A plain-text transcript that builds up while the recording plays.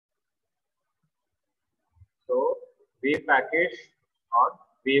Wave packets और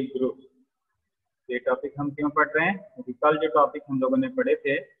wave group. ये topic हम क्यों पढ़ रहे हैं? कल जो टॉपिक हम लोगों ने पढ़े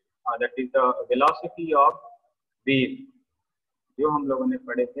थे that is the velocity of wave, जो हम लोगों ने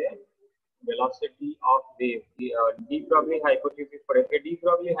पढ़े थे velocity of wave. De Broglie hypothesis पढ़े थे। डी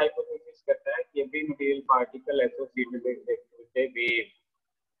ब्रॉगली हाइपोथेसिस कहता है कि every material particle associated with A wave,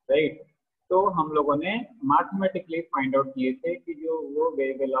 right. तो हम लोगों ने मैथमेटिकली फाइंड आउट किए थे कि जो वो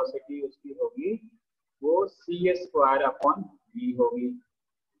वेव वेलोसिटी उसकी होगी वो c² अपॉन v होगी,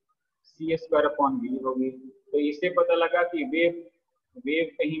 c² अपॉन v होगी। तो इससे पता लगा कि वेव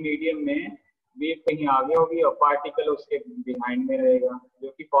कहीं मीडियम में, वेव कहीं आगे होगी और पार्टिकल उसके बिहाइंड में रहेगा, जो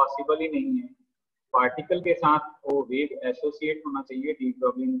कि पॉसिबल ही नहीं है। पार्टिकल के साथ वो वेव एसोसिएट होना चाहिए। डी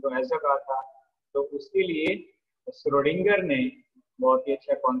ब्रॉगली ने तो ऐसा कहा था। तो उसके लिए श्रोडिंगर ने बहुत ही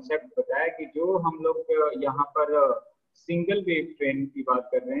अच्छा कॉन्सेप्ट बताया कि जो हम लोग यहाँ पर सिंगल वेव ट्रेन की बात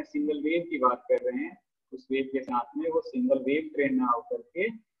कर रहे हैं, सिंगल वेव की बात कर रहे हैं, उस वेव के साथ में वो सिंगल वेव ट्रेन ना होकर के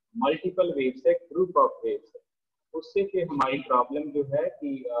मल्टीपल वेव्स है, ग्रुप ऑफ वेव्स है। उससे फिर हमारी प्रॉब्लम जो है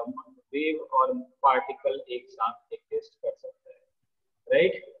कि वेव और पार्टिकल एक साथ एग्जिस्ट कर सकता है,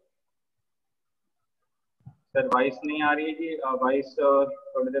 राइट। सर वॉइस नहीं आ रही है जी, वॉइस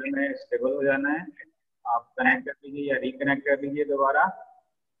थोड़ी देर में स्टेबल हो जाना है। आप कनेक्ट कर लीजिए या रिकनेक्ट कर लीजिए दोबारा,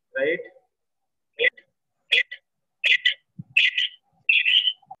 राइट।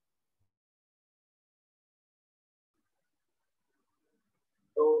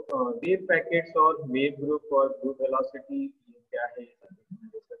 तो वेव पैकेट्स और वेव ग्रुप और ग्रुप वेलोसिटी क्या है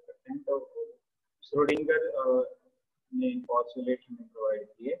डिस्कस करते हैं। तो श्रोडिंगर ने पोस्टुलेट हमें प्रोवाइड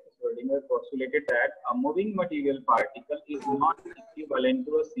किए। Schrodinger postulated that a moving material particle is not equivalent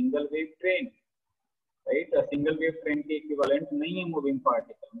to a single wave train, right. A single wave train के इक्विवेलेंट नहीं है moving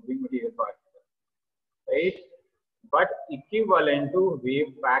particle, moving material particle, right, but equivalent to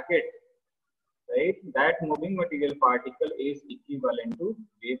wave packet, right? That moving material particle is equivalent to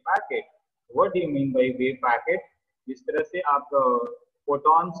wave packet. What do you mean by wave packet? जिस तरह से आप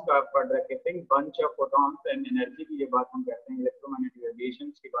photons का पढ़ रखे थे, bunch of photons and energy की जो बात हम कहते हैं, इलेक्ट्रोमैग्नेटिक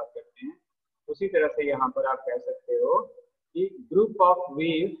रेडिएशंस की बात करते हैं, उसी तरह से यहाँ पर आप कह सकते हो कि group of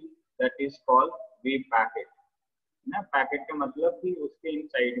wave that is called wave packet ना। पैकेट का मतलब कि उसके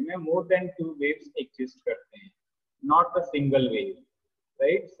इनसाइड में मोर देन 2 वेव्स एग्जिस्ट करते हैं, not a single wave,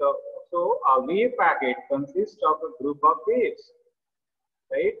 right? So a wave packet consists of a group of waves,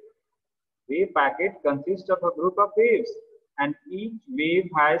 right? Wave packet consists of a group of waves, and each wave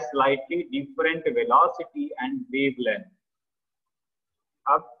has slightly different velocity and wavelength.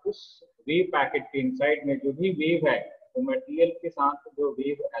 अब उस wave packet के inside में जो भी wave है, तो material के साथ जो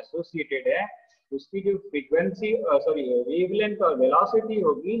वेव एसोसिएटेड है, उसकी जो फ्रीक्वेंसी वेवलेंथ और वेलोसिटी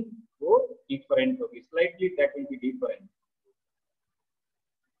होगी वो डिफरेंट होगी, slightly that will be different.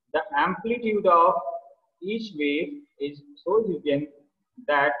 The amplitude of each wave is so huge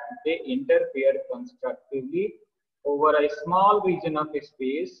that they interfere constructively over a small region of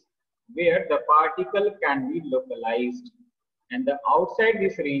space where the particle can be localized, and the outside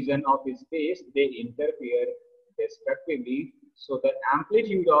this region of space they interfere destructively, so the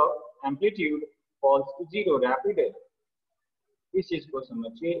amplitude falls to zero rapidly. इस चीज को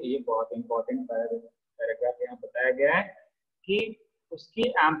समझिए, ये बहुत important paragraph यहाँ बताया गया है कि उसकी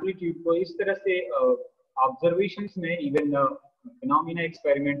एम्पलीट्यूड को इस तरह से ऑब्जर्वेशंस में, इवन फिनोमिना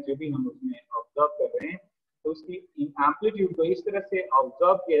एक्सपेरिमेंट जो भी हम उसमें ऑब्जर्व कर रहे हैं, तो उसकी एम्पलीट्यूड को इस तरह से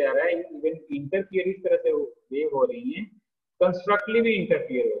ऑब्जर्व किया जा रहा है, इवन इंटरफियर इस तरह से वेव हो रही है, कंस्ट्रक्टिव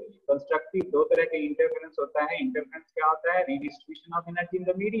इंटरफियर हो रही है। कंस्ट्रक्टिव दो तरह के इंटरफेरेंस होता है। इंटरफेरेंस क्या होता है? Redistribution of energy in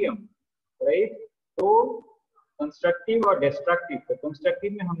the medium, right. तो कंस्ट्रक्टिव और डिस्ट्रक्टिव, तो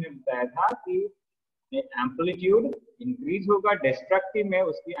कंस्ट्रक्टिव में हमने बताया था कि एम्पलीट्यूड इंक्रीज होगा, डिस्ट्रक्टिव में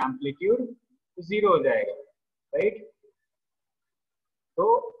उसकी एम्पलीट्यूड 0 हो जाएगा, राइट। तो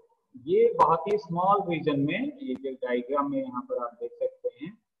ये बहुत ही स्मॉल रीजन में, ये जो डायग्राम में यहाँ पर आप देख सकते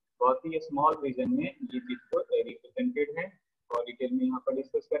हैं, बहुत ही स्मॉल रीजन में ये चीज को रिप्रेजेंटेड है और डिटेल में यहाँ पर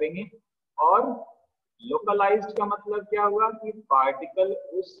डिस्कस करेंगे। और लोकलाइज्ड का मतलब क्या हुआ कि पार्टिकल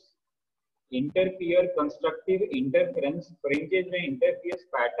उस इंटरफियर, कंस्ट्रक्टिव इंटरफेरेंस, फ्रिंजेस में इंटरफियर्स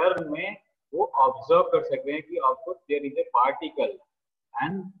पैटर्न में वो ऑब्जर्व कर सकते हैं कि आपको there is a particle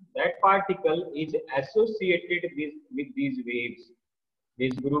and that particle is associated with these waves,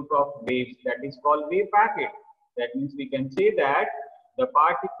 this group of waves, that is called wave packet. That means we can say that the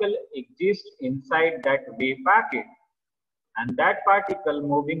particle exists inside that wave packet and that particle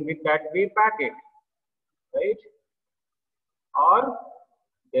moving with that wave packet, right? और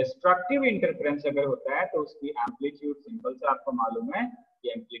destructive interference अगर होता है तो उसकी amplitude simple से आपको मालूम है कि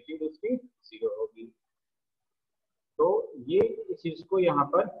एम्पलीट्यूड उसकी 0 होगी। तो ये इस चीज को यहाँ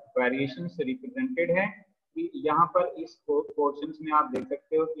पर वेरिएशन से रिप्रेजेंटेड है यहाँ पर इस पोर्शंस में आप देख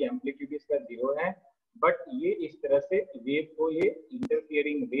सकते हो कि एम्पलीट्यूड इसका 0 है, बट ये इस तरह से वेव को, ये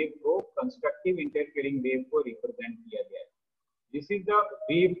इंटरफियरिंग वेव को, कंस्ट्रक्टिव इंटरफियरिंग वेव को रिप्रेजेंट किया गया है। This is the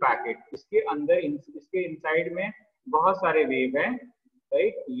wave packet. इसके अंदर इसके इनसाइड में बहुत सारे वेव हैं,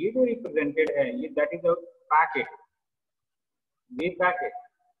 राइट। ये जो रिप्रेजेंटेड है ये that is the packet, wave packet,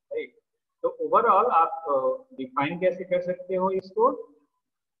 right. तो ओवरऑल आप डिफाइन कैसे कर सकते हो इसको?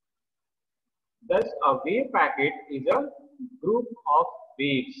 Thus, a wave packet is a group of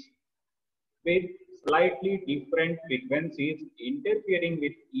waves with slightly different frequencies interfering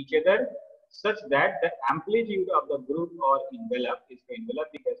with each other, such that the amplitude of the group or envelope, इसको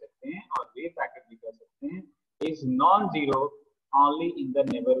envelope भी कह सकते हैं और wave packet भी कह सकते हैं, is non-zero only in the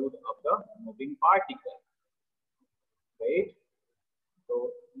neighborhood of the moving particle, right? तो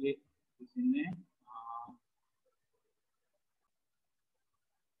ये इसने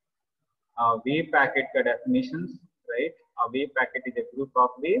wave packet का definitions, right? A wave packet is a group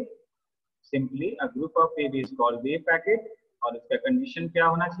of wave. Simply, a group of wave is called wave packet. और इसका condition क्या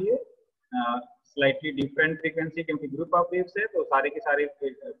होना चाहिए? Slightly different frequency, क्योंकि group of waves है तो सारे के सारे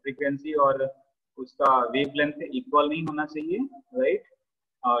frequency और उसका wavelength इक्वल नहीं होना चाहिए, right?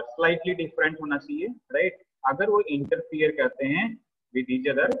 और slightly different होना चाहिए, right? अगर वो interfere करते हैं with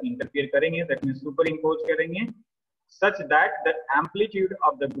each other, interfere करेंगे, that means superimpose करेंगे, such that the amplitude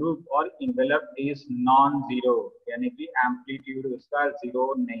of the group or envelope is non-zero, यानी कि amplitude उसका zero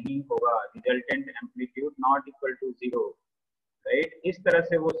नहीं होगा, resultant amplitude not equal to zero, right? इस तरह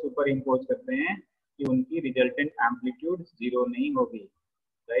से वो सुपर इम्पोज करते हैं कि उनकी resultant amplitude zero नहीं होगी,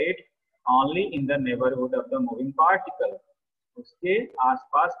 right? Only in the neighborhood of the moving particle, उसके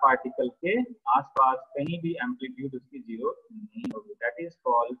आसपास पार्टिकल के आसपास कहीं भी एम्पलीट्यूड उसकी जीरो नहीं होगी, that is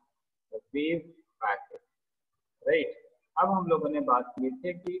called the wave packet, right. अब हम लोगों ने बात की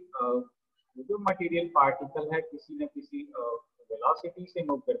थी कि जो मटेरियल पार्टिकल है किसी न किसी वेलोसिटी से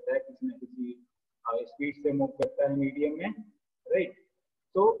मूव करता है, किसी न किसी स्पीड से मूव करता है मीडियम में, राइट।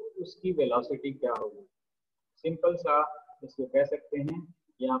 तो उसकी वेलोसिटी क्या होगी? सिंपल सा इसको कह सकते हैं,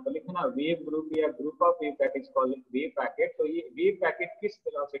 यहाँ पर लिखना वेव ग्रुप या group of wave packet called wave packet. तो ये वेव पैकेट किस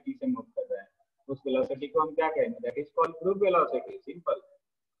वेलोसिटी से मूव कर रहा है, उस वेलोसिटी को हम क्या कहेंगे? That is called group velocity, simple.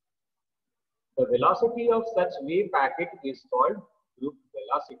 The velocity of such wave packet is called group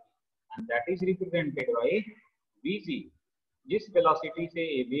velocity, and that is represented by Vg. जिस velocity से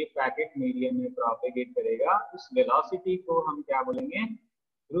ये wave packet मीडियम में propagate करेगा, उस velocity को हम क्या बोलेंगे?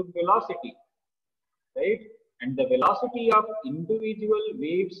 Group velocity, right? And the velocity of individual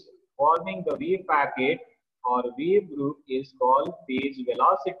waves forming the wave packet or wave group is called phase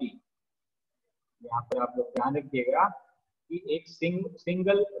velocity. यहाँ पर आप लोग ध्यान रखिएगा कि एक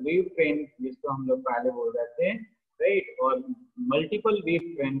सिंगल वेव ट्रेन, जिसको हम लोग पहले बोल रहे थे, राइट, और मल्टीपल वेव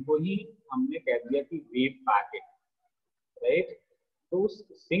ट्रेन को ही हमने कह दिया कि वेव पैकेट, राइट। तो उस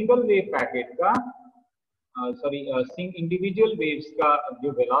सिंगल वेव पैकेट का इंडिविजुअल वेव्स का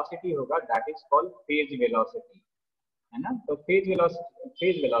जो वेलोसिटी होगा that is called phase velocity, है ना। तो phase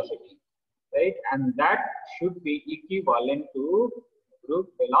velocity, right, and that should be equivalent to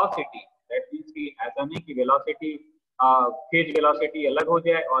group velocity. That means कि ऐसा नहीं कि वेलोसिटी फेज वेलोसिटी अलग हो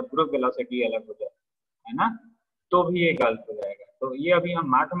जाए और ग्रुप वेलोसिटी अलग हो जाए, है ना, तो भी ये गलत हो जाएगा। तो ये अभी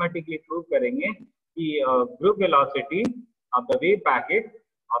हम मैथमेटिकली प्रूव करेंगे कि group velocity of the wave packet,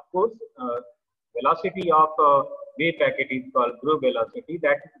 of course velocity of wave packet is called group velocity,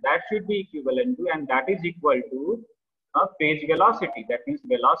 that should be equivalent to, and that is equal to a phase velocity, that means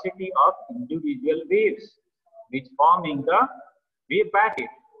velocity of individual waves which forming the wave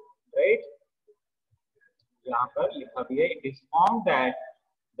packet, right? यहाँ पर लिखा भी है, it is found that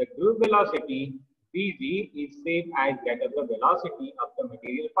the group velocity Vg is same as that of the velocity of the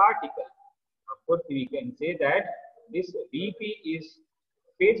material particle. Of course, we can say that this Vp is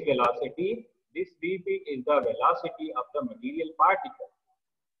phase velocity. This Vp is the velocity of the material particle,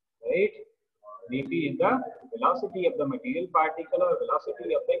 right? Vp is the velocity of the material particle or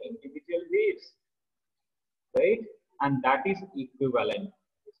velocity of the individual waves, right? And that is equivalent.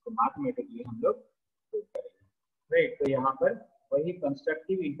 इसको mathematically हम लोग prove करेंगे, right? तो यहाँ पर वही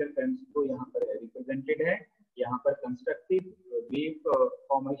constructive interference को यहाँ पर रिप्रेजेंटेड है। यहाँ पर कंस्ट्रक्टिव वेव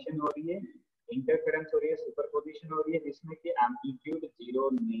फॉर्मेशन हो रही है, इंटरफेरेंस हो रही है, सुपरपोजिशन हो रही है, जिसमें कि एम्पलीट्यूड जीरो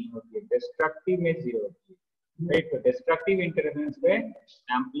नहीं होती है, डिस्ट्रक्टिव में जीरो होती है, राइट। तो डिस्ट्रक्टिव इंटरफेरेंस में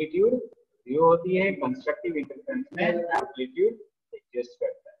एम्पलीट्यूड जीरो होती है, कंस्ट्रक्टिव इंटरफेरेंस में एम्पलीट्यूड एग्जिस्ट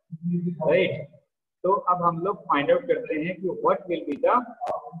करता है, राइट। तो अब हम लोग फाइंड आउट करते हैं कि what will be the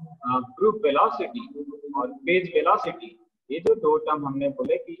group velocity और फेज वेलोसिटी। ये जो दो टर्म हमने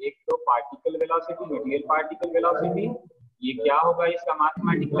बोले कि एक तो particle velocity, material particle velocity, ये क्या होगा इसका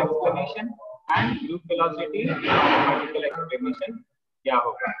mathematical explanation, and group velocity mathematical explanation क्या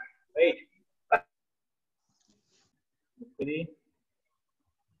होगा, right.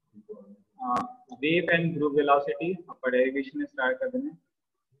 Wave and group velocity आपका डेरिवेशन स्टार्ट कर देना।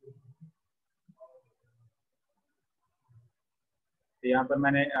 तो यहाँ पर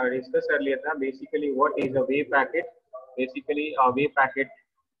मैंने डिस्कस कर लिया था basically what is a wave packet. Basically a wave packet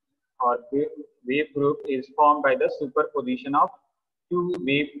or wave group is formed by the superposition of two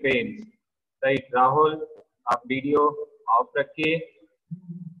wave planes, right? Rahul, आप वीडियो ऑफ रखिए।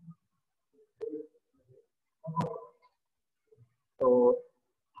 तो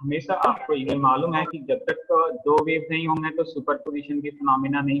हमेशा आपको ये मालूम है कि जब तक दो वेव नहीं होंगे तो सुपरपोजिशन की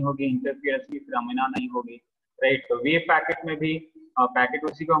फिनोमिना नहीं होगी, इंटरफेरेंस की फिनोमिना नहीं होगी, राइट। तो वेव पैकेट में भी पैकेट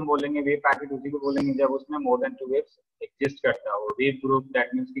उसी को हम बोलेंगे, वेव पैकेट उसी को बोलेंगे जब उसमें more than two waves exist करता हो। वेव ग्रुप दैट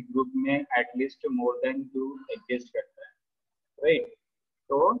मींस कि ग्रुप में at least more than to exist करता है, राइट।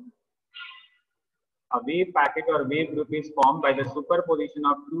 तो a wave packet or wave group is formed by the superposition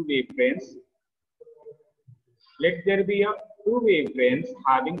of two wave planes. Let there be two wave planes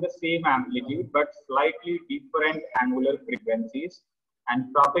having the same amplitude but slightly different angular frequencies and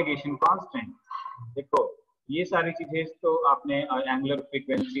propagation constant. देखो ये सारी चीजें तो आपने angular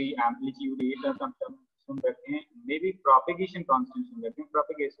frequency, amplitude, ये सब सुन रखे हैं, मे बी प्रोपेगेशन कांस्टेंट सुन रखे हैं।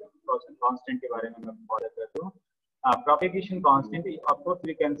 प्रोपेगेशन कांस्टेंट के बारे में मैं बात करता हूँ। Propagation constant, of course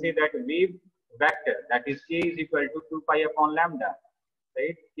we can say that wave vector, that is k is equal to 2 pi upon lambda,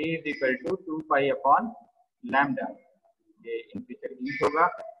 right? K is equal to 2 pi upon lambda, ये इन फ्यूचर यूज होगा,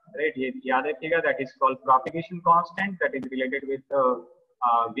 right. ये याद रखिएगा, that is called propagation constant, that is related with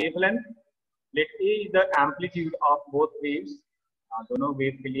wavelength. Let A is the amplitude of both waves, दोनों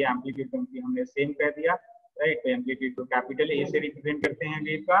wave के लिए amplitude क्योंकि हमने सेम कह दिया, राइट। तो एम्पलीट्यूड को कैपिटल A से रिप्रेजेंट करते हैं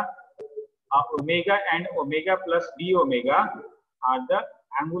वेव का। Omega and omega plus d omega are the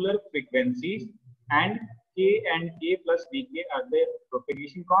angular frequencies and k and k plus dk are the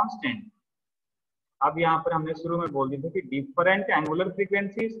propagation constant. अब यहाँ पर हमने शुरू में बोल दिया था कि different angular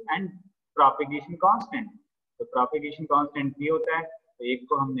frequencies and propagation constant. तो propagation constant k होता है, तो एक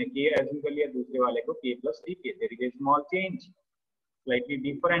को हमने k assume कर लिया, दूसरे वाले को k plus dk. There is a small change, slightly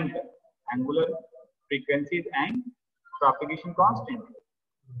different angular frequencies and propagation constant.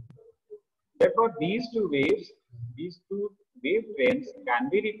 Therefore, these two wave planes can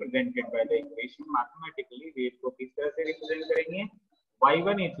be represented by the equation mathematically. Wave को किस तरह से represent करेंगे?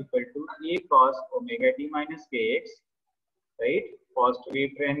 Y1 is equal to a cos omega t minus kx, right? First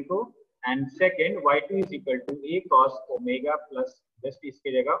wave plane को, and second Y2 is equal to a cos omega plus, just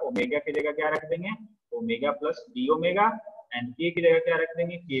इसके जगह omega की जगह क्या रख देंगे? Omega plus d omega, and k की जगह क्या रख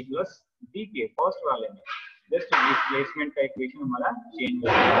देंगे? K plus dk, फर्स्ट वाले में। जस्ट डिस्प्लेसमेंट का इक्वेशन हमारा चेंज हो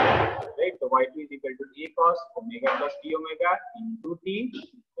जाएगा, राइट। तो y2 is equal to a cos omega plus d omega into t,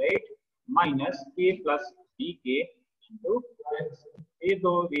 right, minus k plus dk into x। ये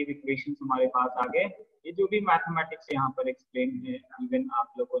दो वेव इक्वेशंस हमारे पास आ गए। ये जो भी मैथमेटिक्स यहाँ पर एक्सप्लेन है, इवन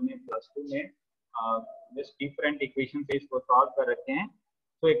आप लोगों ने प्लस 2 में जस्ट डिफरेंट इक्वेशन से इसको सॉल्व कर रखे हैं।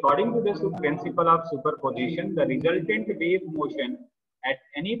 So according to the principle of superposition, the resultant wave motion at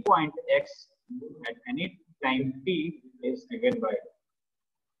any point x at any time t is given by।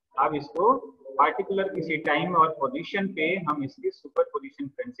 अब इसको पार्टिकुलर किसी टाइम और पोजीशन पे हम इसके सुपरपोजिशन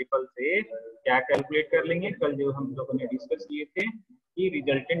प्रिंसिपल से क्या कैलकुलेट कर लेंगे। कल जो हम लोगों ने डिस्कस किए थे कि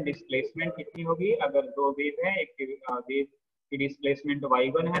रिजल्टेंट डिस्प्लेसमेंट कितनी होगी अगर दो वेव है, एक वेव की डिस्प्लेसमेंट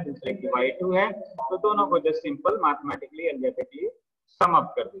y1 है, दूसरे की y2 है, तो दोनों को just simple mathematically algebraically sum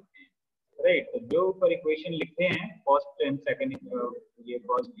up कर देते हैं, राइट। तो जो ऊपर इक्वेशन लिखते हैं फर्स्ट एंड सेकंड, ये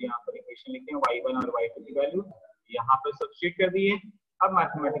फर्स्ट यहाँ पर इक्वेशन लिखते हैं y1 और y2 की वैल्यू यहाँ पर सब्स्टिट्यूट कर दिए। अब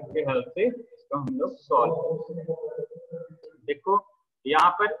मैथमेटिक्स के हेल्प से इसको हम लोग सॉल्व करेंगे। देखो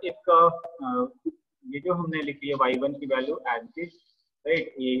यहाँ पर एक ये जो हमने लिखी है y1 की value as it is,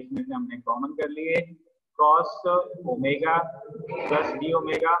 right, ये इसमें से हमने कॉमन कर लिए, cos omega plus D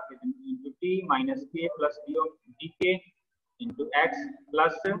omega into T minus के प्लस डी के इंटू एक्स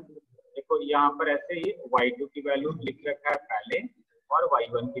प्लस, देखो यहाँ पर ऐसे ही y2 की वैल्यू लिख रखा है पहले और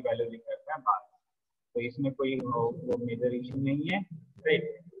y1 की वैल्यू लिख रखा है बाद, तो इसमें कोई वो मेजर इशू नहीं है, राइट।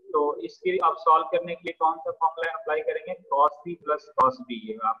 तो इसके आप सॉल्व करने के लिए कौन सा फॉर्मूला अप्लाई करेंगे? cos c plus cos b,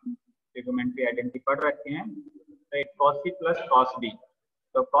 ये आप ट्रिगोनोमेट्री आइडेंटिटी पढ़ रखे हैं, right. cos c plus cos b,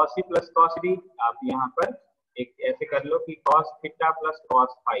 तो cos c plus cos b आप यहाँ पर एक ऐसे कर लो कि cos theta plus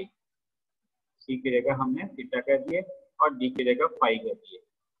cos phi, c की जगह हमने थीटा कर दिए और d की जगह फाई कर दिए,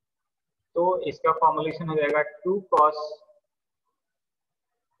 तो इसका फॉर्मुलेशन हो जाएगा 2 cos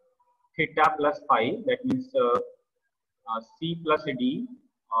theta plus phi, that means c plus d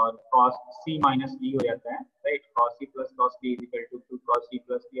और cos c माइनस d हो जाता है, right. cos c plus cos d is equal to 2 cos c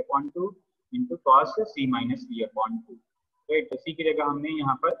plus d upon 2 into cos c minus e upon 2, right. तो c की जगह हमने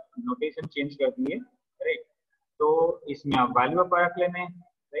यहाँ पर नोटेशन चेंज कर दिए, राइट। तो इसमें अब वैल्यू अप रख लेने,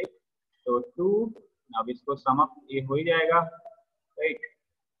 राइट। तो 2, अब इसको सम अप ये हो ही जाएगा, राइट।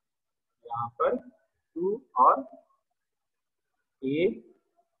 यहाँ पर 2 और a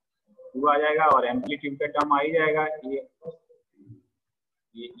 2 आ जाएगा और एम्पलीट्यूड का टर्म आ ही जाएगा,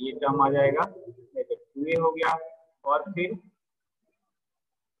 ये टर्म आ जाएगा, तो 2a हो गया। और फिर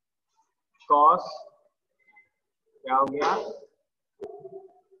cos क्या हो गया,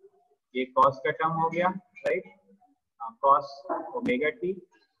 ये cos का टर्म हो गया, right. cos omega t,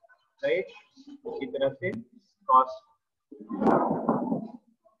 right. इसी तरह से cos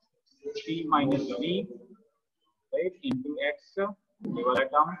t minus b, right, into x, ये वाला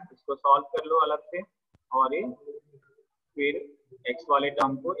टर्म इसको सॉल्व कर लो अलग से, और ये फिर x वाले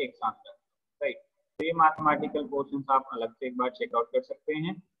टर्म को एक साथ कर, राइट। तो ये मैथमेटिकल पोर्शन आप अलग से एक बार चेकआउट कर सकते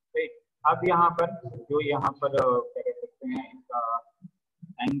हैं, राइट। अब यहाँ पर जो यहाँ पर क्या कह सकते हैं, इसका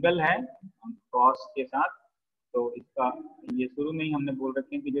एंगल है cos के साथ, तो इसका ये शुरू में ही हमने बोल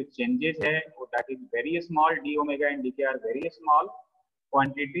रखे हैं कि जो चेंजेस है वो that is very small, D omega and D के आर वेरी स्मॉल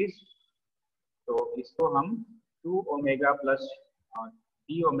क्वांटिटीज। तो इसको हम 2 omega plus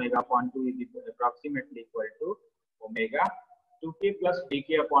D omega upon 2 is approximately equal to omega 2k plus D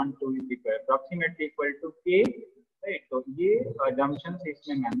upon 2 is approximately equal to k, right. तो ये assumptions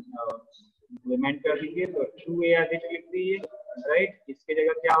इसमें implement कर दीजिए। तो 2a एज इट लिख दीजिए, राइट। इसके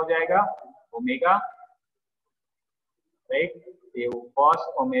जगह क्या हो जाएगा, ओमेगा, राइट। ये cos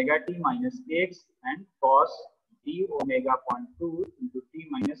omega t minus kx and cos d omega upon 2 into t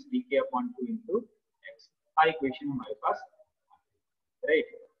minus dk upon 2 into x, equation हमारे पास,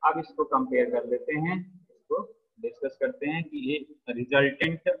 राइट। अब इसको कंपेयर कर लेते हैं, इसको डिस्कस करते हैं कि ये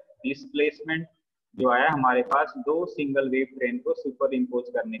रिजल्टेंट डिस्प्लेसमेंट जो आया हमारे पास दो सिंगल वेव ट्रेन को सुपर इम्पोज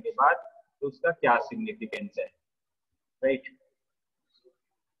करने के बाद, तो उसका क्या सिग्निफिकेंस है, राइट।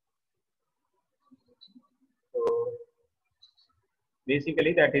 तो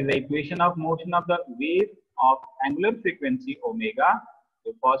basically that is the equation of motion of the wave of angular frequency omega,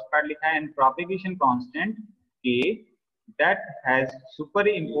 जो फर्स्ट पार्ट लिखा है, and propagation constant k that has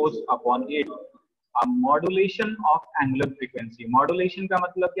superimposed upon it a modulation of angular frequency। modulation का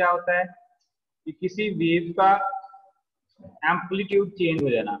मतलब क्या होता है कि किसी वेव का एम्पलीट्यूड चेंज हो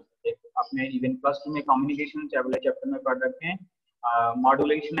जाना। अपने इवन प्लस 2 में कम्युनिकेशन चैप्टर में पढ़ रखे हैं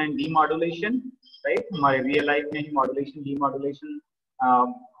मॉड्यूलेशन एंड डीमॉड्यूलेशन, राइट। हमारे रियल लाइफ में ही मॉड्यूलेशन डीमॉड्यूलेशन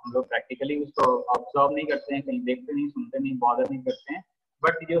हम लोग प्रैक्टिकली उसको ऑब्जर्व नहीं करते हैं, कहीं देखते नहीं, सुनते नहीं, बॉदर नहीं करते हैं,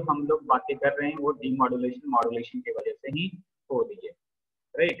 बट जो हम लोग बातें कर रहे हैं वो डीमॉड्यूलेशन मॉड्यूलेशन की वजह से ही हो रही है,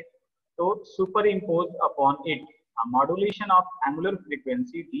 राइट। तो super impose upon it a modulation of angular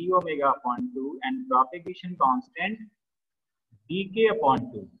frequency d omega upon 2 and propagation constant dk upon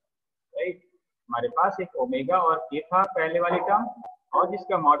 2, right. हमारे पास एक ओमेगा और k था पहले वाले टर्म, और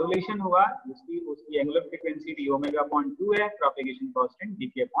जिसका मॉड्यूलेशन हुआ उसकी angular frequency D omega upon 2 है, propagation constant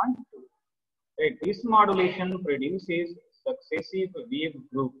dk upon 2, right. This modulation produces successive wave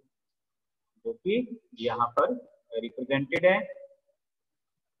group, जो कि यहाँ पर रिप्रेजेंटेड है,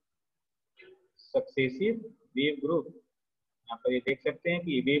 सक्सेसिव वेव ग्रुप। यहाँ पर ये देख सकते हैं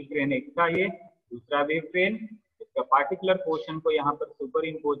कि वेव ट्रेन एक था, ये दूसरा वेव ट्रेन, इसका पार्टिकुलर पोर्शन को यहाँ पर सुपर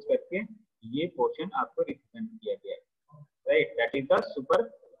इम्पोज करके ये पोर्शन आपको रिप्रेजेंट किया गया है, right. That is the super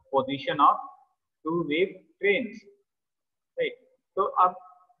position of to wave trains, right. तो अब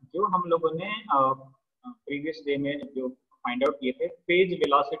जो हम लोगों ने प्रीवियस डे में जो फाइंड आउट किए थे फेज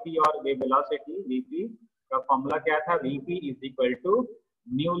वेलोसिटी और वेव वेलोसिटी, वीपी का फॉर्मूला क्या था, VP is equal to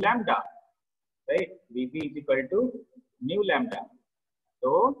new lambda, right. Vp is equal to new lambda.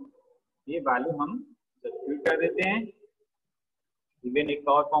 तो ये वैल्यू हम सब्स्टिट्यूट कर देते हैं। इवन एक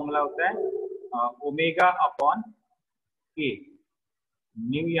और फॉर्मूला होता है ओमेगा अपॉन के,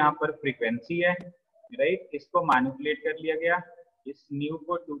 न्यू यहाँ पर फ्रीक्वेंसी है, राइट। इसको मैनिपुलेट कर लिया गया, इस न्यू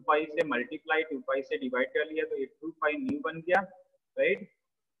को 2 पाई से मल्टीप्लाई 2 पाई से डिवाइड कर लिया, तो ये 2 पाई न्यू बन गया, राइट।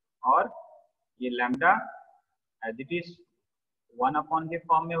 और ये lambda as it is 1 upon के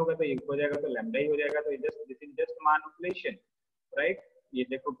फॉर्म में होगा, तो ये हो जाएगा, तो लैम्डा ही हो जाएगा। तो this is just manipulation, right. ये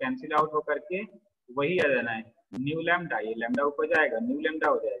देखो कैंसिल आउट होकर के वही आ जाना है न्यू लैम्डा, ये लैम्डा ऊपर जाएगा, न्यू लैम्डा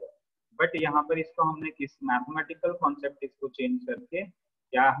हो जाएगा। बट यहाँ पर इसको हमने किस मैथमेटिकल कॉन्सेप्ट इसको चेंज करके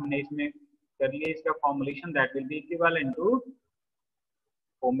क्या हमने इसमें कर लिया, इसका formulation that will be equivalent to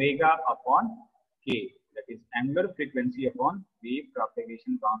omega upon के, that is angular frequency upon wave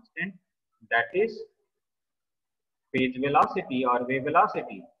propagation constant, that is phase velocity और वेव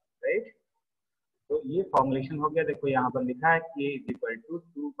वेलोसिटी, राइट। तो ये फॉर्मुलेशन हो गया। देखो यहाँ पर लिखा है k is equal to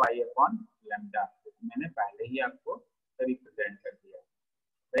 2 pi upon lambda, मैंने पहले ही आपको रिप्रेजेंट कर दिया,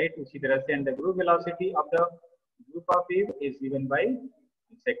 राइट। उसी तरह से and the group velocity of the group of wave is given by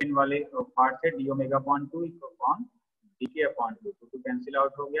second वाले पार्ट से D omega upon 2 upon DK upon 2, तो कैंसिल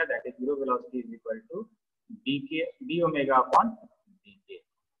आउट हो गया, that is group velocity is equal to DK D omega upon DK.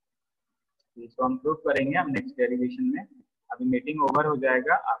 इसको हम prove करेंगे हम next derivation में। अभी मीटिंग ओवर हो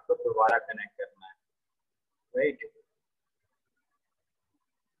जाएगा, आपको दोबारा कनेक्ट करना है, राइट।